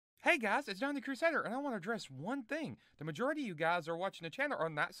Hey guys, it's John the Crusader, and I want to address one thing. The majority of you guys are watching the channel are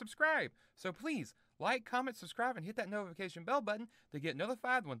not subscribed. So please, like, comment, subscribe, and hit that notification bell button to get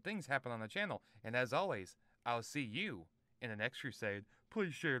notified when things happen on the channel. And as always, I'll see you in the next crusade.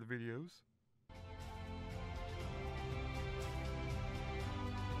 Please share the videos.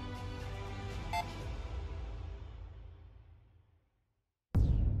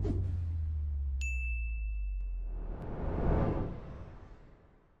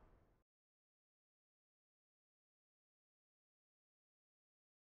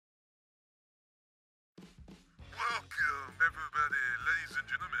 Welcome, everybody, ladies and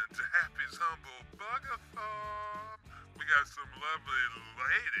gentlemen, to Happy's Humble Burger Farm. We got some lovely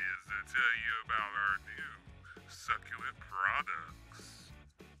ladies to tell you about our new succulent products.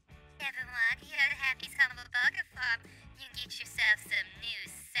 Everyone, here at Happy's Humble Burger Farm, you can get yourself some new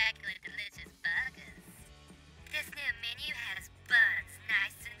succulent delicious burgers. This new menu has buns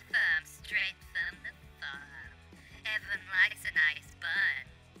nice and firm straight from the farm. Everyone likes a nice bun.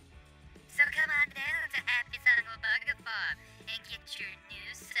 So come on down to Happy's Humble Burger Farm and get your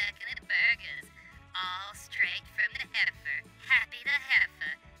new succulent burgers, all straight from the heifer, Happy the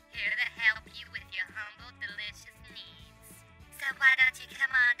Heifer, here to help you with your humble, delicious needs. So why don't you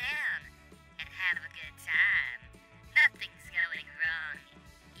come on down and have a good time? Nothing's going wrong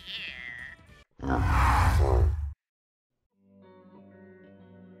here.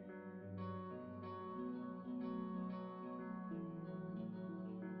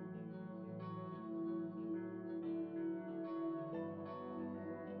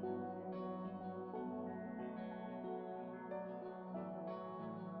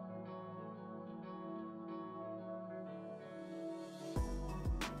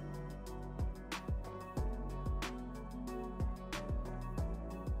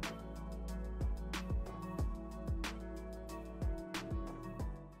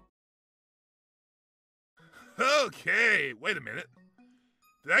 Okay, wait a minute.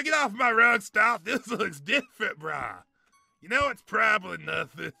 Did I get off my rug stop? This looks different, brah. You know, it's probably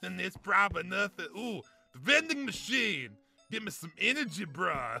nothing. It's probably nothing. Ooh, the vending machine. Give me some energy,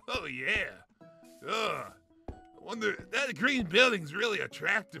 brah. Oh, yeah. Ugh. I wonder, that green building's really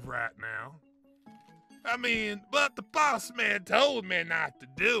attractive right now. I mean, but the boss man told me not to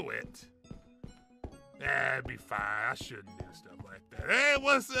do it. That'd be fine. I shouldn't do stuff like that. Hey,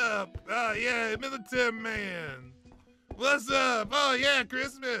 what's up? Oh, yeah, military man. What's up? Oh, yeah,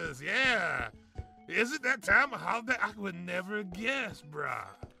 Christmas. Yeah. Is it that time of holiday? I would never guess, brah.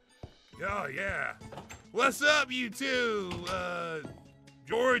 Oh, yeah. What's up, you two?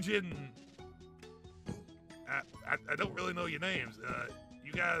 George and... I don't really know your names.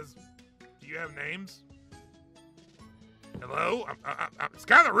 You guys, do you have names? Hello? It's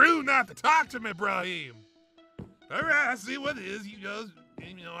kind of rude not to talk to me, Brahim. All right, I see what it is. You know,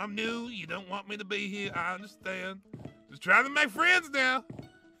 I'm new. You don't want me to be here. I understand. Just trying to make friends now.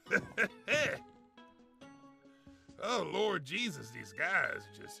 Oh, Lord Jesus, these guys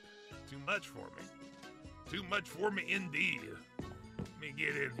are just too much for me. Too much for me indeed. Let me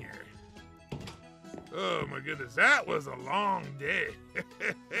get in here. Oh, my goodness, that was a long day.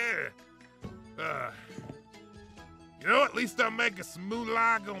 You know, at least I'm making some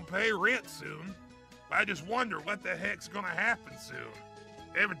moolah, gonna pay rent soon. I just wonder what the heck's gonna happen soon.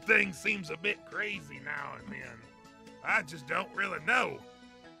 Everything seems a bit crazy now and then. I just don't really know.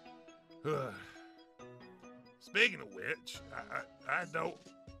 Speaking of which, I don't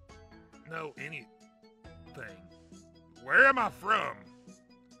know anything. Where am I from?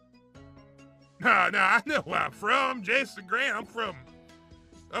 No, I know where I'm from. Jason Grant, I'm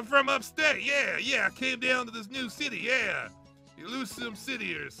from upstate. Yeah, I came down to this new city, yeah. Elusive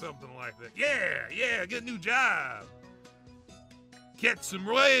City or something like that. Yeah, get a new job. Catch some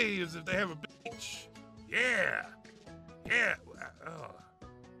waves if they have a beach. Yeah. Oh.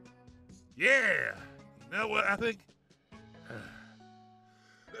 Yeah. You know what, I think...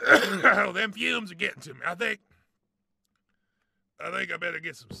 Oh, them fumes are getting to me. I think I better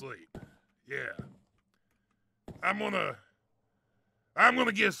get some sleep. Yeah. I'm gonna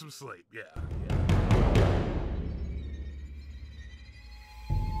get some sleep, yeah.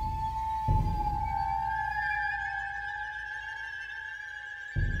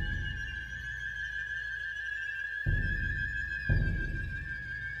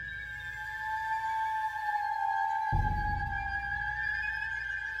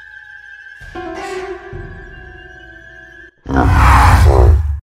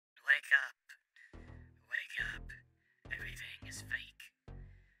 Wake up. Everything is fake.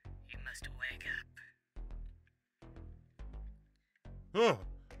 You must wake up. Oh,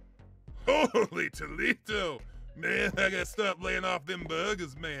 holy Toledo! Man, I gotta stop laying off them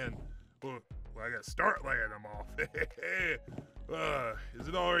burgers, man. Well, I gotta start laying them off. Is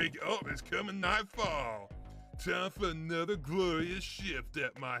it already? Oh, it's coming nightfall. Time for another glorious shift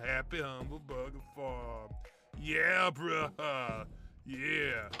at my happy, humble burger farm. Yeah, bruh.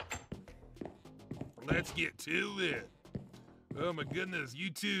 Yeah. Let's get to it. Oh my goodness, you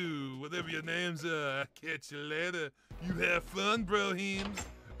two, whatever your names are, I'll catch you later. You have fun, broheems.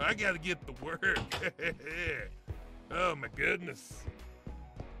 I gotta get to work. Oh my goodness.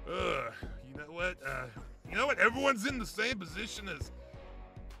 You know what? Everyone's in the same position as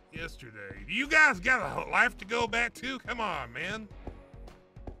yesterday. You guys got a life to go back to? Come on, man.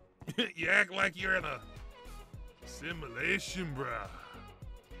 You act like you're in a simulation, bruh.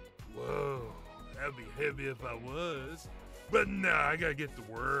 Whoa, that'd be heavy if I was. But nah, I gotta get to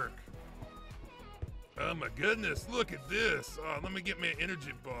work. Oh my goodness, look at this. Oh, let me get me an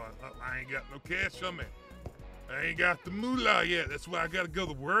energy bar. Oh, I ain't got no cash on me. I ain't got the moolah yet. That's why I gotta go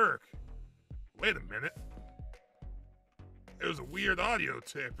to work. Wait a minute. There's a weird audio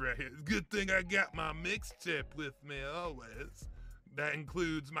tape right here. Good thing I got my mixtape with me always. That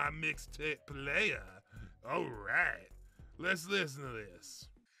includes my mixtape player. All right, let's listen to this.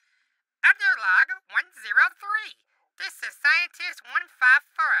 Audio log 103. This is Scientist 154,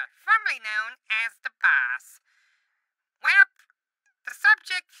 formerly known as the boss. Well, the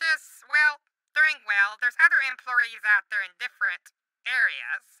subject is, doing well. There's other employees out there in different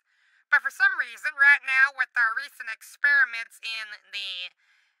areas. But for some reason, right now, with our recent experiments in the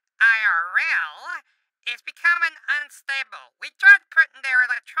IRL, it's becoming unstable. We tried putting their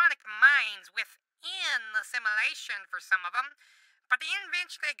electronic minds within the simulation for some of them, but they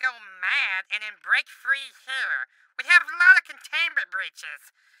eventually go mad and then break free here. We have a lot of containment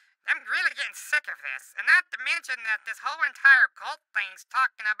breaches. I'm really getting sick of this. And not to mention that this whole entire cult thing's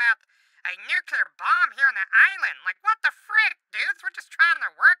talking about a nuclear bomb here on the island. Like, what the frick, dudes? We're just trying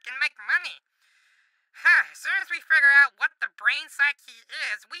to work and make money. As soon as we figure out what the brain psyche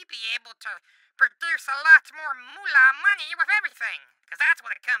is, we'd be able to produce a lot more moolah money with everything. Because that's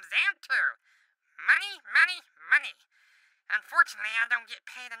what it comes down to. Money, money, money. Unfortunately, I don't get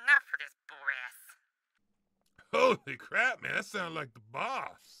paid enough for this BS. Holy crap, man, that sounded like the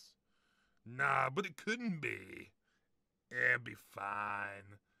boss. Nah, but it couldn't be. It'll be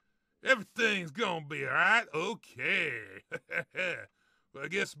fine. Everything's gonna be alright? Okay. Well, I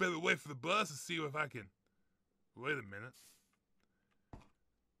guess I better wait for the bus and see if I can... Wait a minute.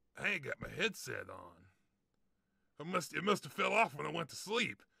 I ain't got my headset on. It must have fell off when I went to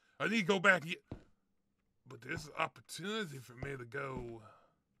sleep. I need to go back and get... But there's an opportunity for me to go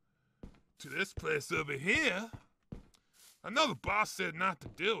to this place over here. I know the boss said not to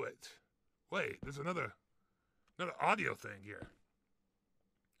do it. Wait, there's another audio thing here.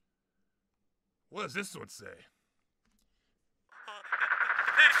 What does this one say?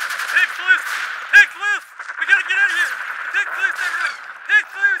 Pig's loose! Pig's loose! We gotta get out of here! Pig's loose, everyone!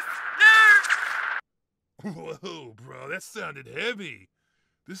 Pig's loose! No! Whoa, bro, that sounded heavy.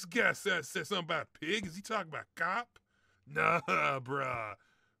 This guy said something about pig. Is he talking about cop? Nah, bruh.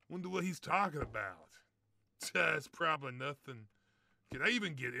 Wonder what he's talking about. It's probably nothing. Can I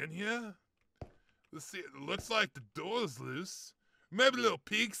even get in here? Let's see. It looks like the door's loose. Maybe a little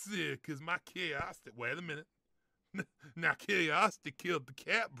peek's there, because my curiosity... Wait a minute. Now, curiosity killed the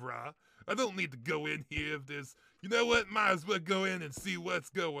cat, bruh. I don't need to go in here if there's... You know what? Might as well go in and see what's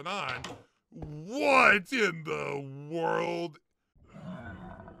going on. What in the world?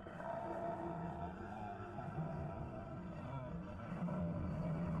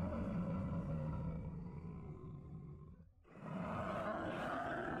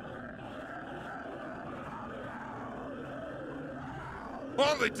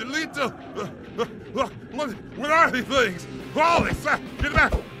 Holy Toledo! What are these things? Holy crap! Get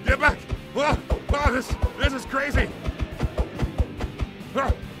back! Get back! Oh, this is crazy!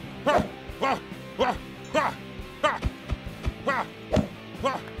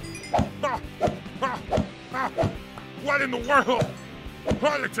 What in the world?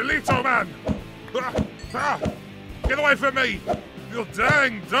 Holy Toledo, man! Get away from me! You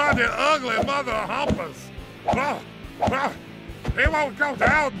dang, dirty, ugly mother of humpers! He won't go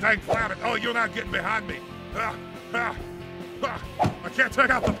down, dang flabbit! Oh, you're not getting behind me! I can't take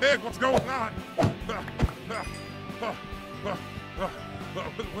out the pig! What's going on?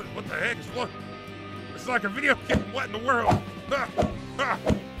 What the heck is what? It's like a video game. What in the world?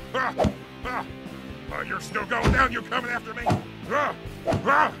 Oh, you're still going down. You're coming after me. Why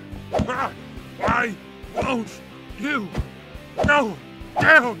won't you go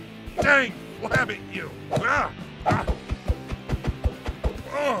down? Dang flabbit, you!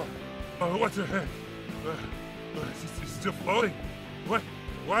 Oh, what the heck? It's still floating. What?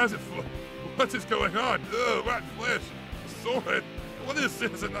 Why is it What is going on? Ugh, rotten flesh. Sword. What is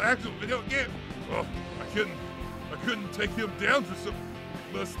this? An actual video game? Well, I couldn't take him down for some.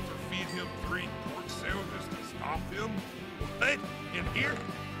 Must feed him 3 pork sandwiches to stop him. What? In here?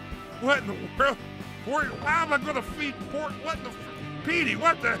 What in the world? Pork? How am I gonna feed pork? What in the PETEY,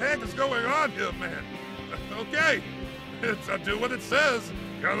 what the heck is going on here, man? Okay. I'll do what it says.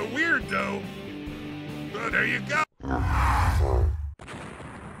 Kinda weird though. But there you go.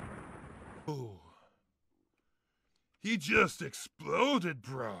 Ooh. He just exploded,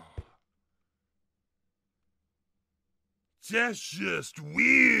 bro. That's just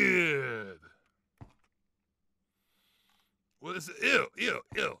weird. What is it? Ew.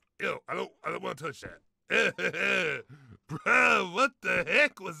 I don't want to touch that. Bro, what the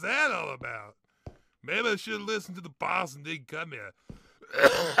heck was that all about? Maybe I should have listened to the boss and didn't come here.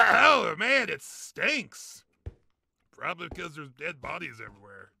 Oh man, it stinks. Probably because there's dead bodies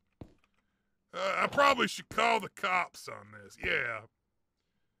everywhere. I probably should call the cops on this. Yeah.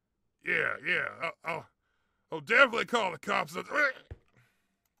 I'll definitely call the cops.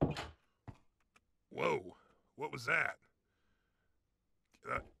 Whoa, what was that?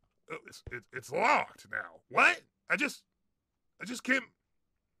 It's locked now. What? I just came.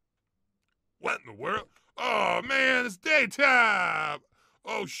 What in the world? Oh man, it's daytime.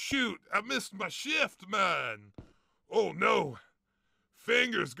 Oh shoot, I missed my shift, man. Oh no.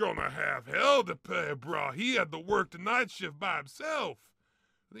 Finger's gonna have hell to pay, bro. He had to work the night shift by himself.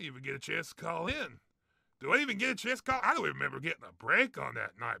 I didn't even get a chance to call in. Do I even get a chance to call? I don't remember getting a break on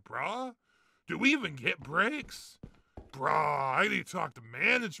that night, bro. Do we even get breaks? Bro, I need to talk to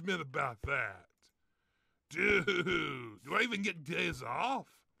management about that. Dude, do I even get days off?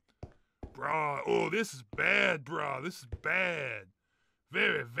 Bro, oh, this is bad, bro. This is bad.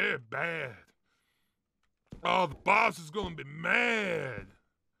 Very, very bad. Oh, the boss is gonna be mad.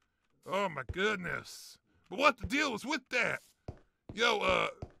 Oh my goodness. But what the deal was with that? Yo,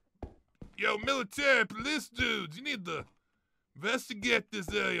 military police dudes, you need to investigate this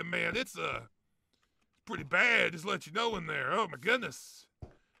area, man. It's pretty bad, just let you know in there. Oh my goodness.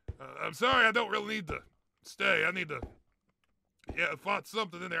 I'm sorry, I don't really need to stay. I need to, I fought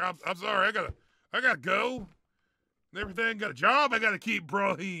something in there. I'm sorry, I gotta go. And everything, got a job I gotta keep,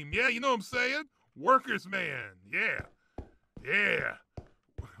 Brahim. Yeah, you know what I'm saying? Workers, man. Yeah.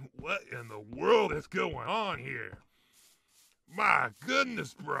 What in the world is going on here? My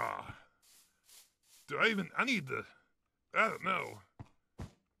goodness, bro. I don't know.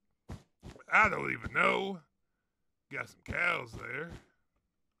 I don't even know. Got some cows there.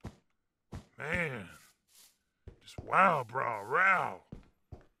 Man. Just wow, bro, wow.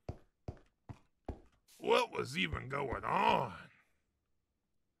 What was even going on?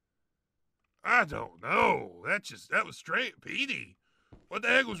 I don't know. That was straight PETEY. What the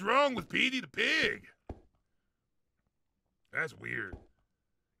heck was wrong with PETEY the pig? That's weird.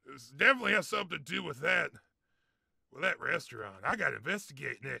 This definitely has something to do with that restaurant. I gotta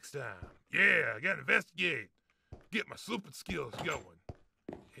investigate next time. Yeah, I gotta investigate. Get my super skills going.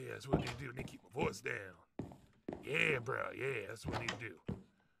 Yeah, that's what I need to do. I need to keep my voice down. Yeah, bro. Yeah, that's what I need to do.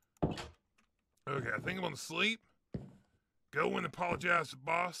 Okay, I think I'm gonna sleep. Go in and apologize to the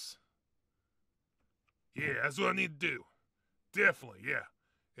boss. Yeah, that's what I need to do. Definitely, yeah.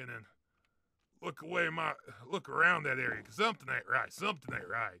 And then look around that area, because something ain't right.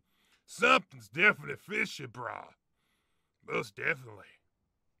 Something's definitely fishy, bro. Most definitely.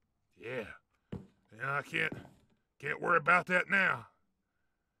 Yeah. Yeah, I can't worry about that now.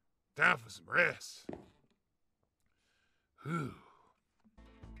 Time for some rest. Whew.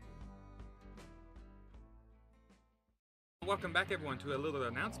 Welcome back, everyone, to a little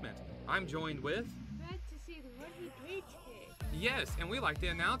announcement. I'm joined with... Glad to see the Roleplay today. Yes, and we like to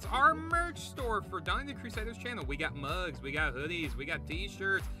announce our merch store for Donnie the Crusader's channel. We got mugs, we got hoodies, we got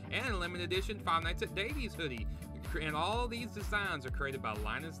t-shirts, and a limited edition Five Nights at Davies hoodie. And all these designs are created by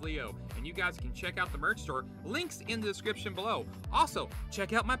Linus Leo. And you guys can check out the merch store. Links in the description below. Also,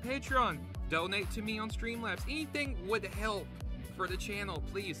 check out my Patreon. Donate to me on Streamlabs. Anything would help for the channel,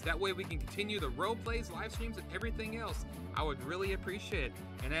 please. That way we can continue the role plays, live streams, and everything else. I would really appreciate it.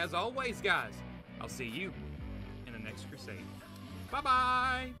 And as always, guys, I'll see you in the next crusade.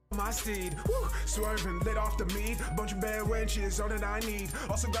 Bye-bye. My steed, woo, swerving, lit off the meat. Bunch of bad wenches, all that I need.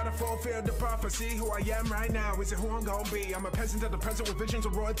 Also gotta fulfill the prophecy. Who I am right now, is it who I'm gonna be? I'm a peasant of the present with visions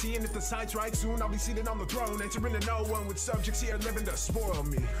of royalty. And if the sight's right, soon I'll be seated on the throne. Answering to no one with subjects here living to spoil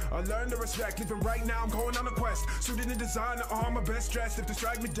me. I learned to respect, even right now I'm going on a quest. Suited in design, all my best dressed. If they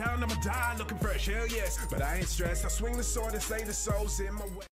strike me down, I'ma die looking fresh, hell yes. But I ain't stressed, I swing the sword and slay the souls in my way.